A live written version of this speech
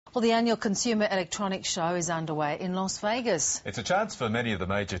Well, the annual Consumer Electronics Show is underway in Las Vegas. It's a chance for many of the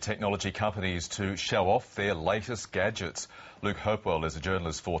major technology companies to show off their latest gadgets. Luke Hopewell is a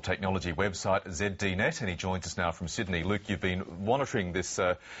journalist for technology website ZDNet, and he joins us now from Sydney. Luke, you've been monitoring this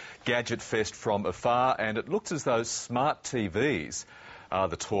gadget fest from afar, and it looks as though smart TVs are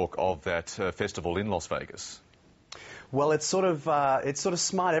the talk of that festival in Las Vegas. Well, it's sort of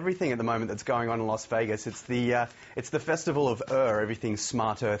smart everything at the moment that's going on in Las Vegas. It's the festival of everything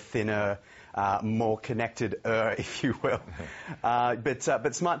smarter, thinner, more connected, if you will.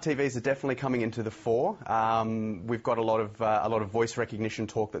 But smart TVs are definitely coming into the fore. We've got a lot of voice recognition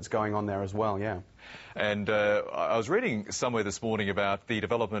talk that's going on there as well. Yeah. And I was reading somewhere this morning about the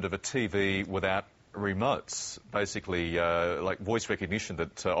development of a TV without remotes, basically like voice recognition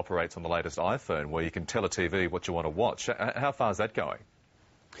that operates on the latest iPhone, where you can tell a TV what you want to watch. How far is that going?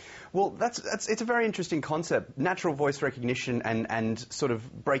 Well, it's a very interesting concept. Natural voice recognition and sort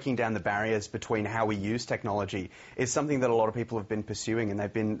of breaking down the barriers between how we use technology is something that a lot of people have been pursuing, and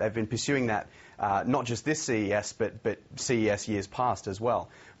they've been pursuing that not just this CES, but CES years past as well.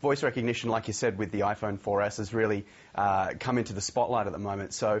 Voice recognition, like you said, with the iPhone 4S has really come into the spotlight at the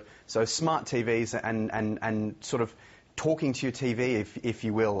moment. So smart TVs and sort of talking to your TV, if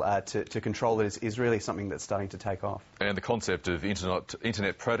you will, to control it is really something that's starting to take off. And the concept of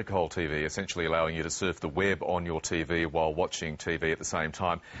Internet Protocol TV, essentially allowing you to surf the web on your TV while watching TV at the same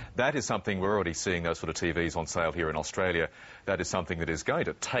time, that is something we're already seeing those sort of TVs on sale here in Australia. That is something that is going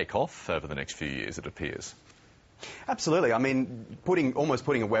to take off over the next few years, it appears. Absolutely. I mean, almost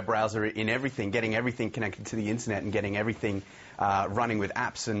putting a web browser in everything, getting everything connected to the internet and getting everything running with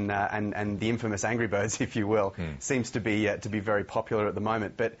apps and the infamous Angry Birds, if you will, seems to be very popular at the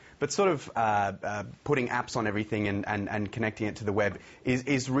moment. But sort of putting apps on everything and connecting it to the web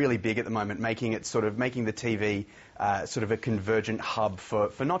is really big at the moment, making the TV sort of a convergent hub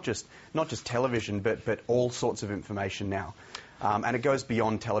for not just television, but all sorts of information now. And it goes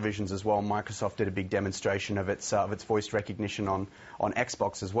beyond televisions as well. Microsoft did a big demonstration of its voice recognition on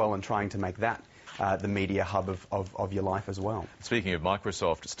Xbox as well, and trying to make that the media hub of your life as well. Speaking of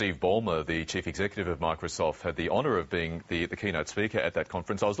Microsoft, Steve Ballmer, the chief executive of Microsoft, had the honour of being the keynote speaker at that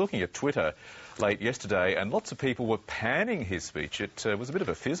conference. I was looking at Twitter late yesterday, and lots of people were panning his speech. It was a bit of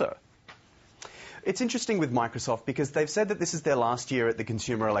a fizzer. It's interesting with Microsoft because they've said that this is their last year at the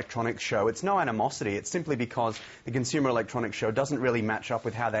Consumer Electronics Show. It's no animosity. It's simply because the Consumer Electronics Show doesn't really match up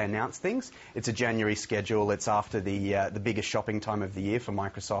with how they announce things. It's a January schedule. It's after the biggest shopping time of the year for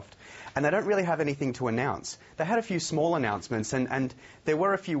Microsoft. And they don't really have anything to announce. They had a few small announcements, and there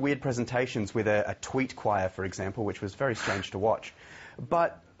were a few weird presentations with a tweet choir, for example, which was very strange to watch.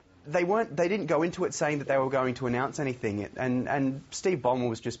 But they didn't go into it saying that they were going to announce anything, and Steve Ballmer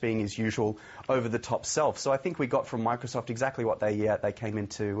was just being his usual over-the-top self. So I think we got from Microsoft exactly what they came in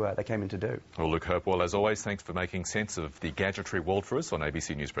to do. Well, Luke Hopewell, as always, thanks for making sense of the gadgetry world for us on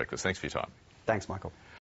ABC News Breakfast. Thanks for your time. Thanks, Michael.